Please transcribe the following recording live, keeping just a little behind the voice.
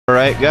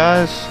Alright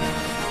guys,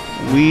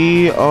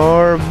 we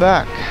are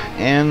back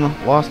in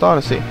Lost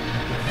Odyssey.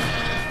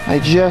 I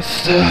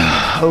just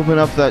opened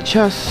up that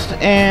chest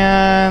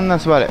and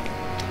that's about it.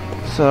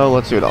 So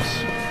let's see what else.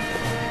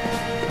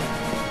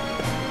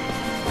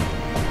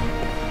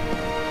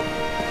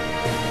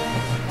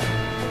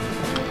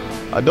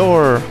 A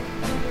door.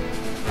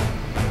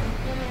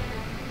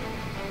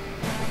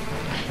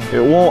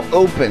 It won't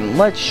open.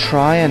 Let's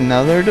try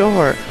another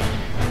door.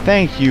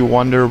 Thank you,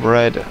 Wonder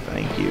Bread.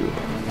 Thank you.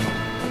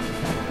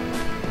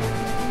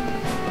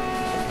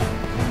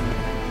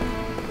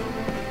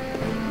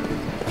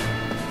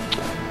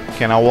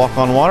 Can I walk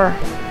on water?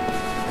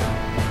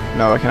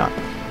 No, I cannot.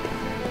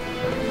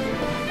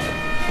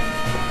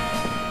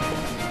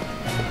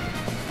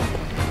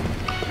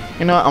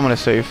 You know what? I'm gonna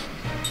save.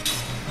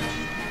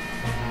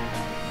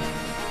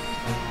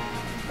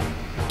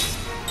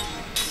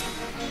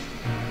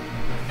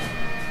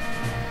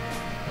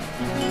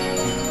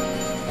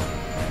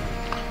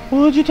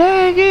 Would you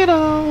take it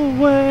all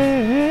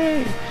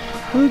away?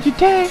 Would you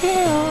take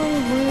it all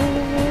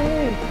away?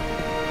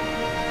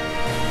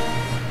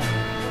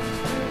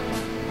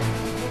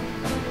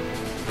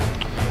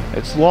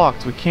 It's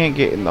locked. We can't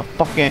get in the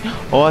fucking...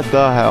 What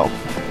the hell?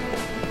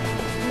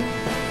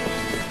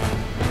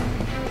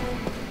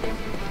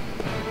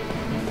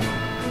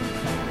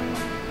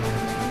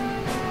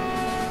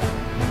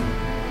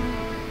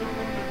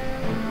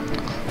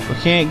 We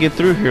can't get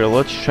through here.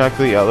 Let's check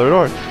the other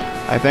door.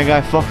 I think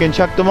I fucking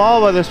checked them all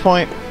by this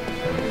point.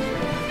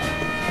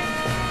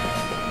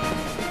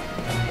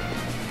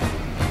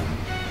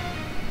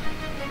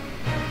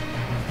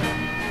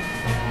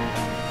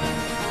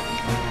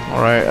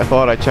 Alright, I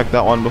thought I checked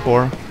that one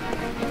before.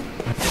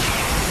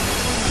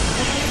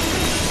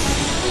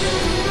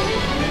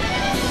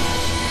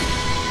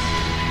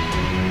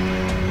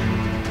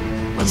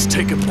 Let's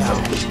take him now.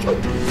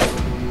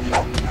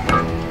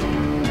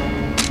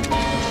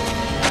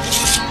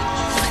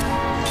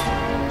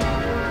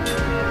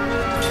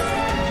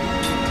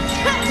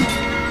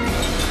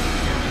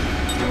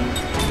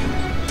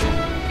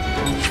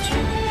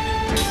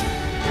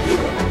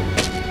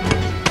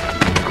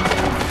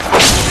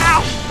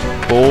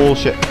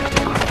 Bullshit.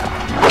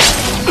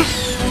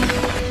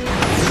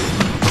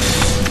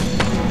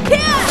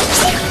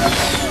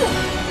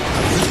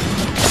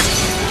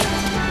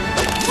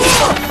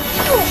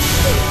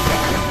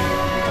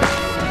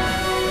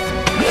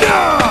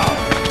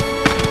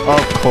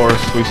 Of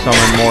course, we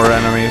summon more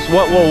enemies.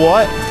 What?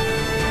 I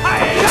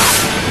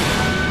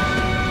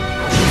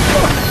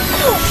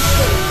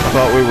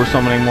thought we were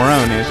summoning more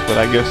enemies, but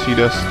I guess he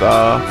just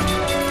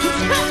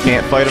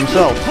can't fight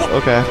himself.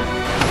 Okay.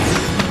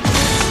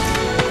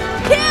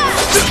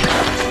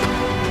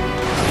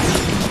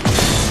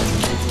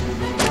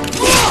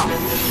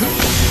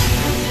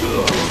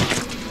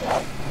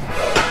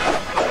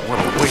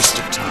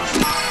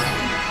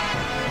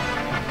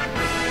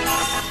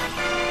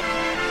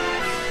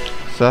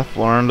 Seth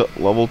learned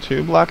level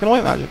 2 black and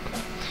white magic.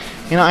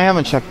 You know, I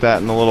haven't checked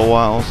that in a little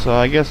while, so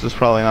I guess it's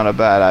probably not a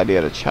bad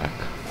idea to check.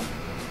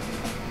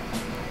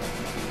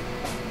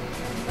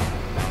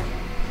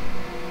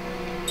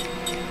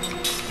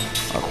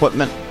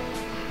 Equipment.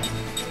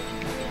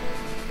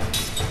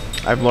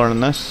 I've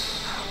learned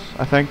this,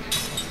 I think.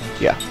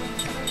 Yeah.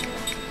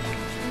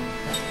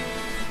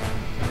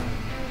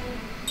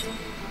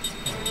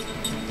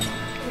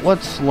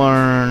 Let's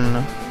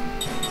learn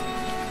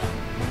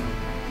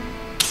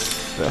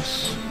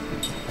this.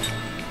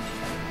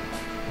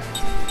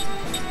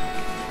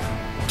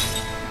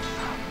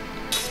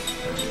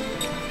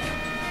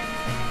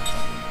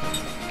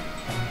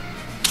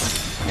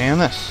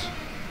 And this.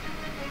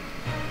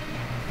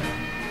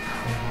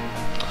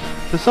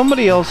 Does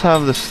somebody else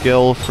have the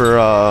skill for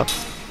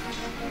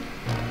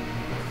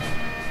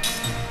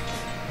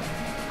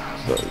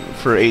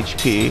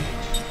HP?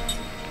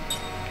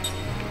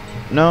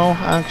 No,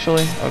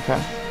 actually?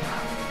 Okay.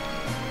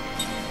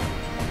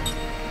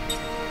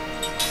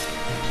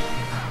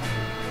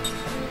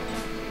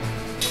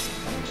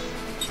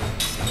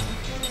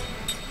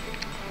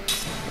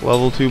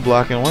 Level 2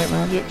 black and white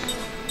magic.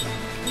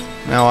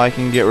 Now I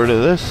can get rid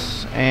of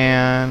this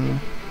and...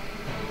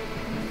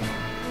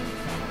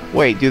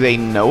 Wait, do they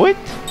know it?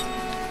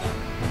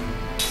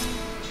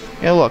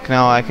 Yeah, look,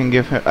 now I can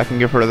give her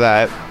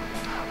that.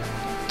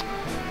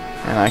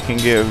 And I can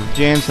give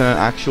Jansen an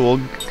actual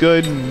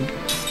good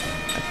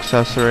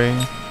accessory.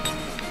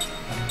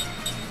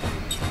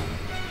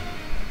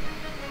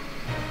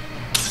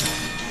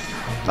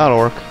 That'll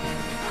work.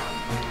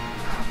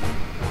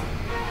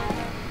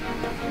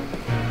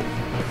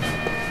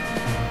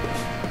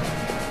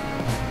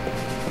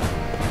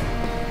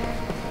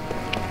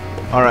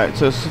 Alright,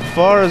 so as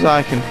far as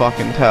I can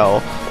fucking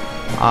tell,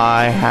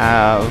 I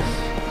have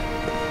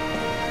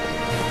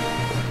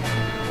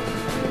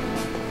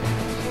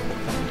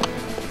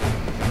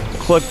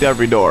clicked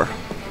every door.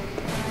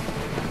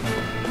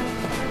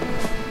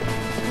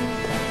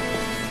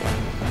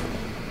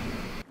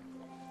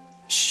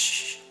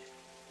 Shh.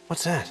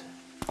 What's that?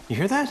 You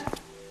hear that?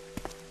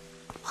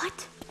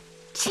 What?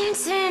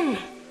 Jansen!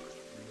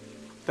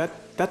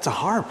 That's a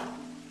harp.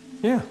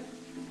 Yeah.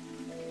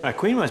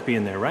 Queen must be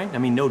in there, right? I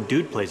mean, no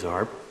dude plays a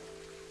harp.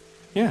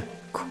 Yeah.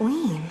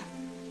 Queen?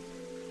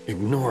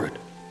 Ignore it.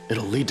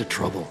 It'll lead to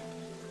trouble.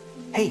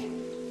 Hey,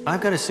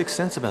 I've got a sixth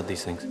sense about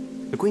these things.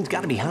 The Queen's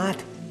gotta be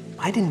hot.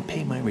 I didn't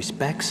pay my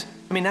respects.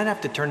 I mean, I'd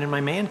have to turn in my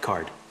man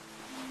card.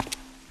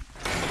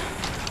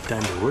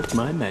 Time to work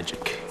my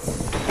magic.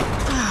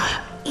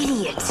 Ah,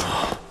 idiot.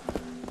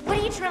 What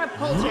are you trying to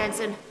pull,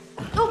 Jensen?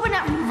 Open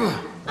up!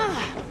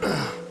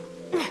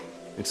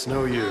 It's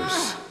no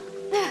use.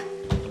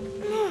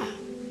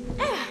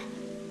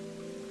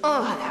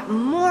 Oh, that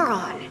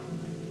moron.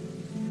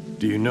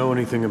 Do you know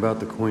anything about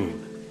the Queen?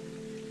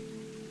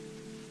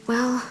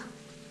 Well,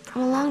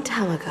 from a long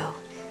time ago.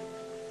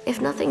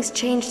 If nothing's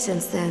changed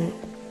since then,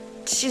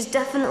 she's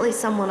definitely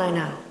someone I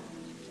know.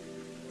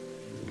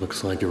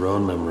 Looks like your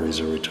own memories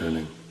are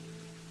returning.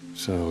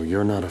 So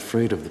you're not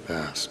afraid of the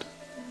past?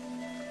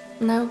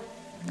 No,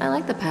 I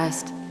like the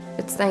past.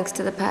 It's thanks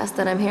to the past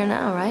that I'm here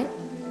now, right?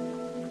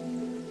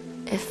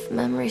 If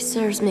memory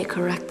serves me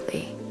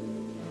correctly,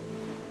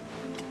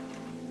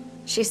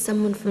 she's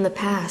someone from the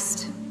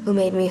past who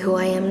made me who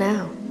I am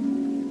now.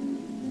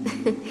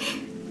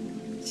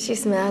 She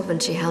smiled when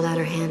she held out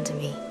her hand to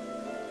me,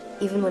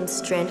 even when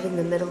stranded in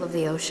the middle of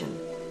the ocean,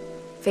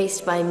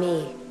 faced by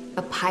me,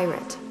 a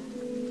pirate.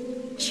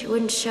 She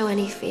wouldn't show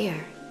any fear.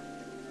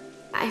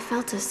 I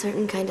felt a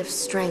certain kind of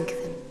strength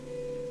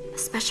and a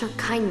special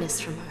kindness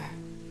from her.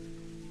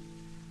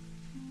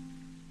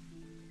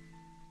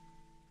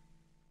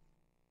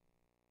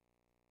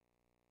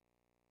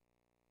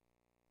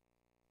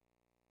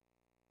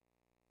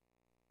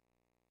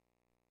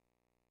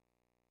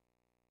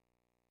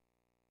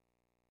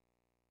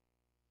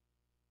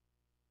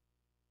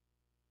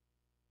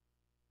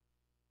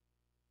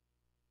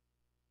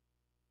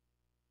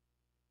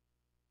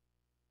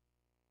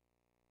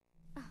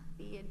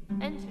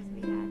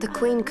 The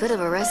Queen could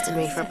have arrested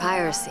me for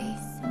piracy,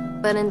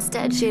 but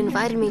instead she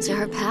invited me to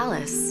her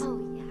palace.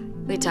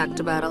 We talked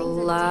about a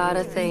lot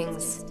of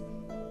things.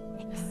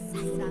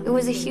 It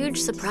was a huge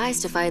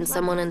surprise to find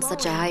someone in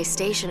such a high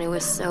station who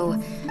was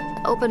so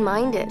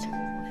open-minded.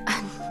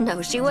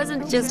 No, she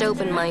wasn't just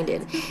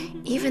open-minded.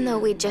 Even though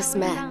we'd just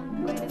met,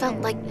 it felt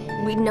like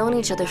we'd known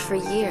each other for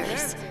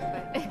years.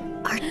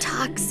 Our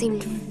talk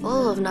seemed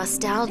full of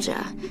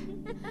nostalgia.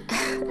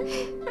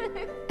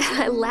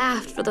 I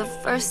laughed for the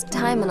first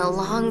time in a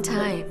long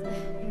time.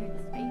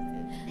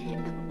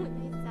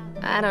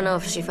 I don't know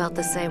if she felt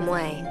the same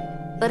way,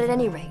 but at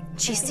any rate,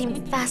 she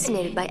seemed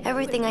fascinated by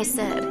everything I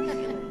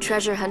said.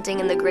 Treasure hunting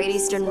in the Great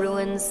Eastern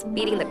Ruins,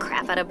 beating the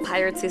crap out of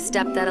pirates who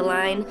stepped out of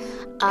line.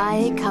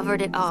 I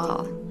covered it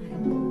all.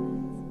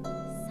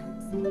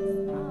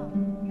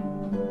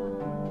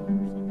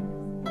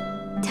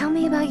 Tell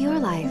me about your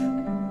life.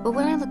 But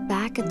when I look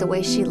back at the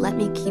way she let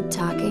me keep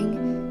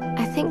talking,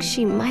 I think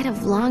she might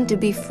have longed to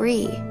be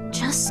free,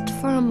 just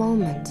for a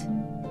moment.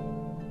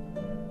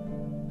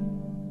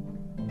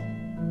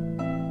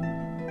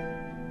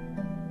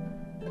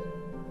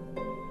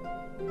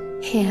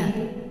 Here,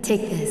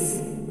 take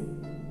this.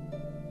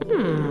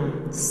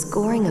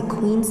 Scoring a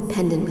queen's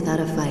pendant without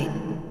a fight.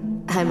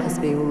 I must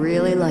be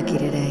really lucky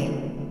today.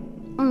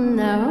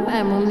 No,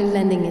 I'm only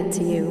lending it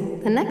to you.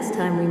 The next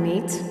time we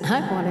meet,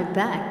 I want it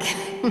back.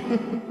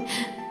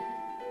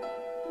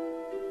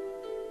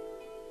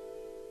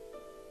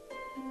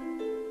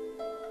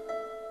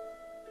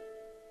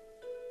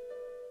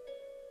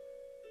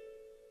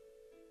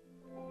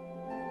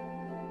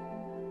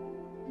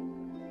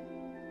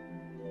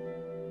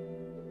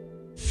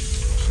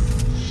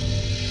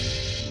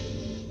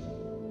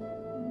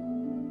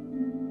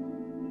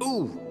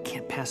 Ooh,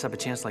 can't pass up a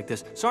chance like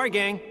this. Sorry,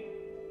 gang.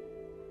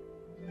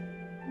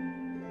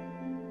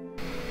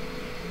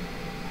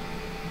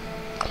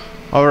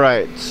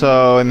 Alright,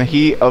 so in the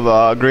heat of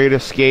a great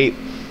escape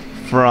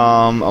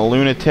from a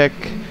lunatic,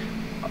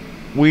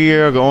 we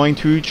are going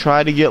to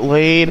try to get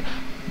laid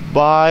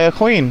by a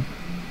queen.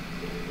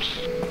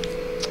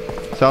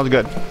 Sounds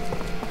good.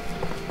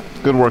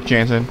 Good work,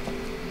 Jansen.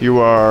 You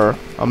are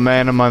a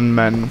man among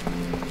men.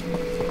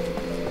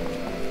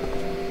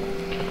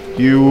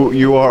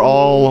 You are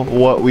all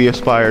what we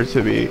aspire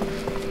to be.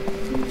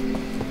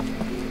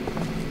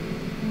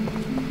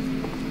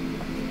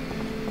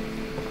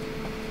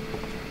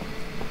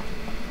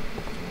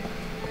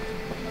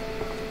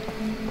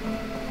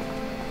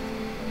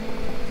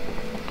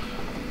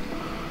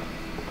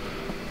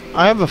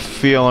 I have a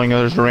feeling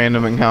there's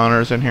random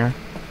encounters in here.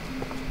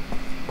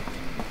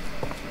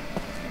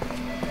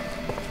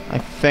 I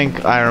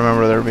think I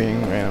remember there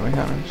being random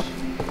encounters.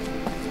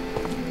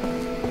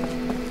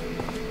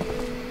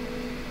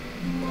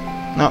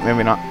 No,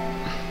 maybe not.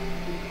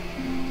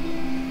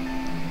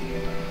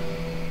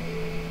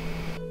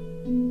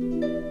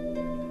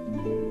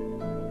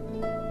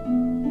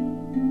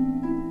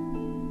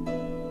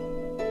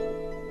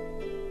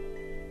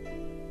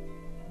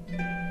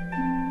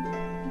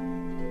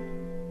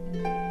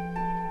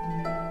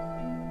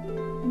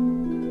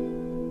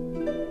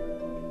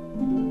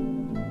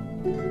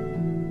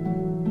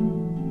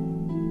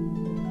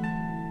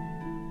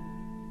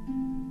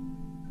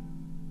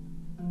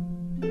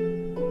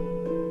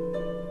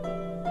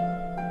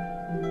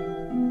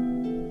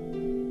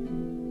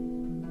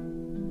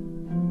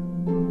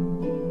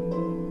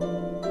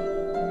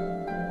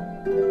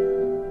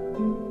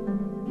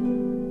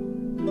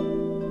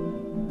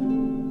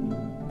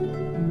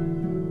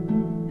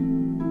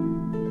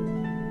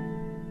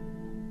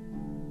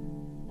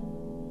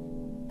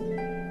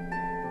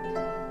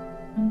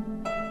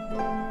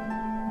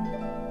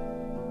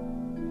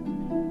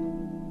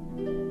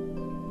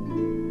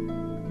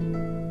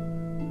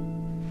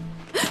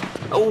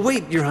 Oh,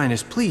 wait, Your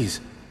Highness, please.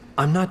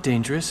 I'm not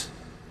dangerous.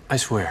 I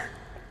swear.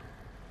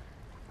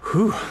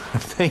 Whew,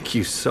 thank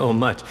you so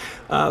much.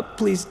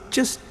 Please,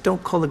 just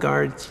don't call the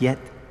guards yet.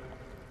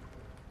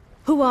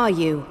 Who are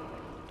you?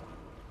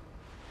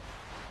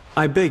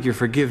 I beg your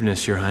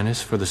forgiveness, Your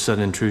Highness, for the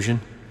sudden intrusion.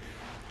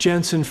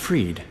 Jansen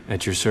Freed,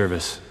 at your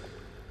service.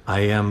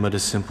 I am but a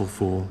simple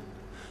fool,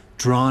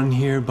 drawn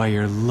here by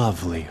your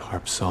lovely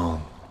harp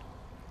song.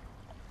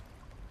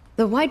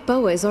 The White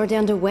Boa is already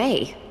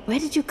underway. Where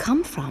did you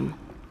come from?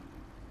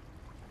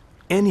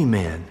 Any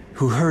man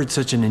who heard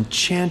such an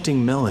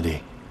enchanting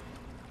melody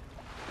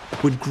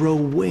would grow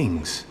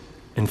wings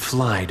and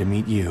fly to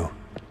meet you.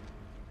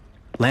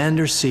 Land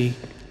or sea,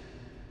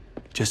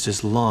 just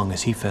as long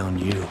as he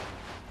found you.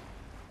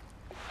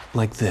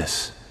 Like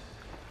this.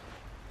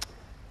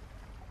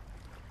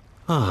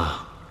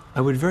 Ah,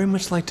 I would very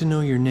much like to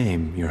know your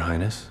name, Your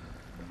Highness.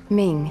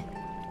 Ming.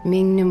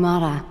 Ming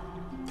Numara.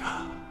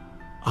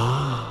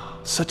 Ah,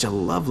 such a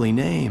lovely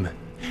name.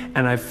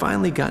 And I've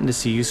finally gotten to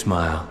see you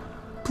smile.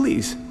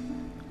 Please,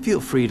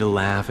 feel free to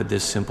laugh at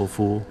this simple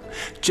fool.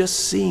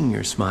 Just seeing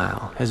your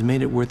smile has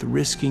made it worth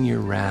risking your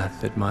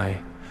wrath at my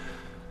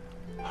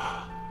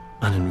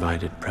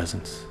uninvited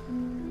presence.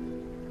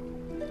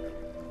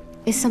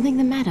 Is something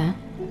the matter?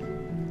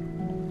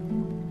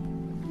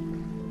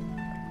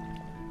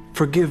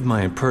 Forgive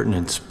my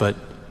impertinence, but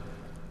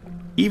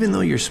even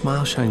though your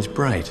smile shines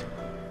bright,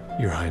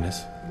 Your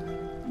Highness,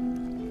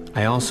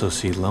 I also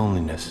see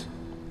loneliness.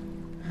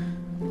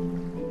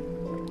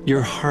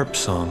 Your harp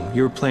song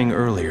you were playing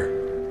earlier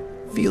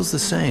feels the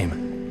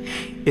same.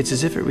 It's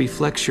as if it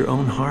reflects your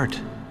own heart.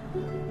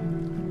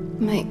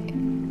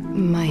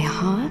 My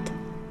heart?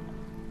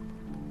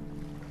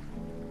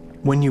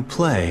 When you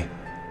play,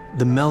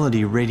 the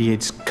melody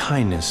radiates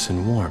kindness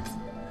and warmth.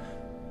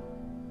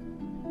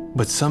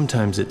 But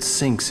sometimes it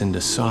sinks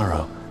into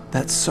sorrow.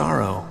 That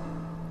sorrow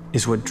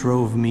is what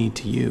drove me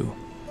to you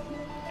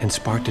and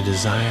sparked a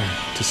desire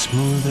to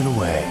smooth it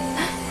away.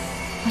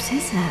 What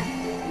is that?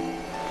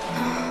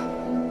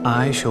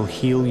 I shall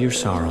heal your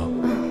sorrow.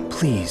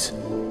 Please,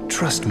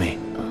 trust me.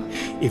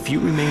 If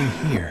you remain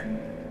here,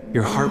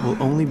 your heart will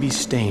only be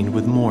stained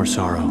with more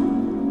sorrow.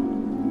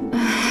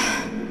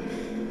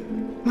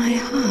 My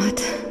heart.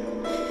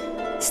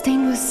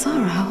 Stained with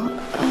sorrow.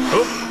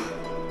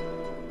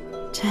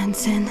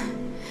 Jansen,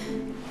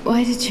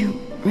 why did you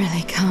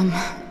really come?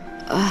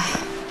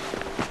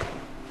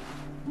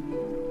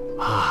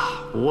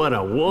 What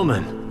a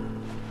woman!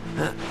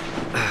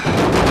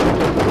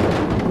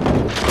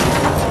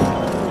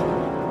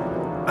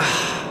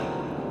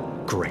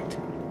 Great.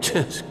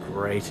 Just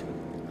great.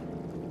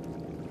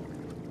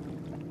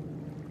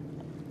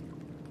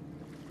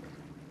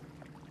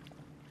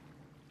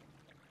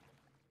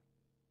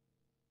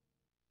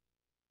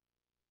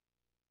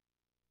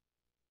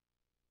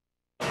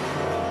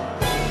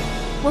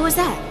 What was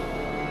that?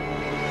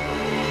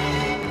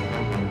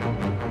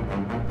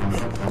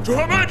 To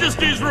Her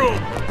Majesty's room!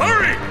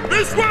 Hurry!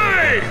 This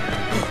way!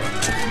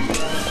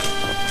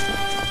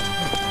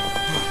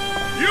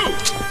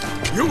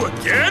 You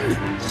again?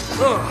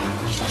 Ugh.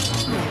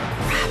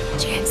 Crap,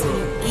 Jansen,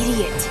 you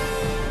idiot.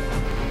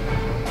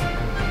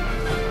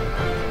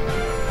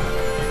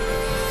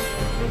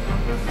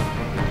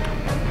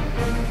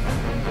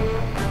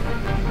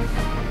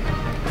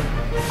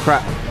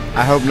 Crap.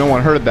 I hope no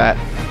one heard that.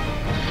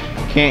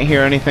 Can't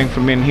hear anything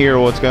from in here.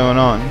 What's going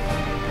on?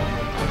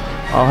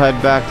 I'll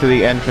head back to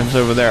the entrance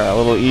over there. A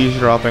little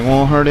eavesdropping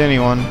won't hurt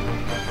anyone.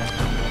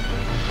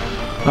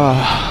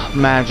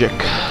 Magic.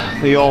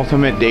 The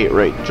ultimate date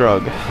rape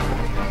drug.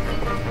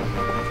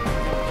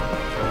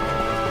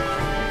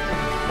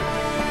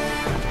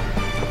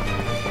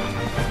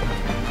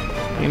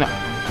 You know,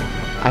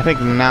 I think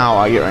now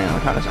I get random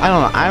encounters. I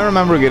don't know. I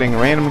remember getting a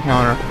random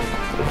encounter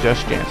with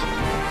just Jansen.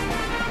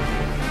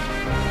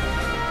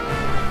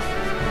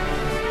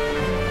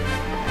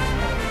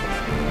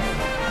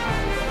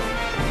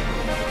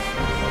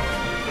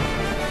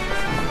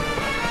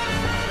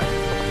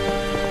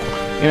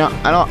 You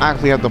know, I don't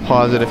actually have to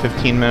pause it at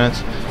 15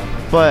 minutes,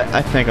 but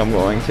I think I'm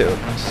going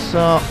to.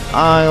 So,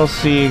 I'll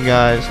see you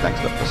guys next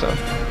episode.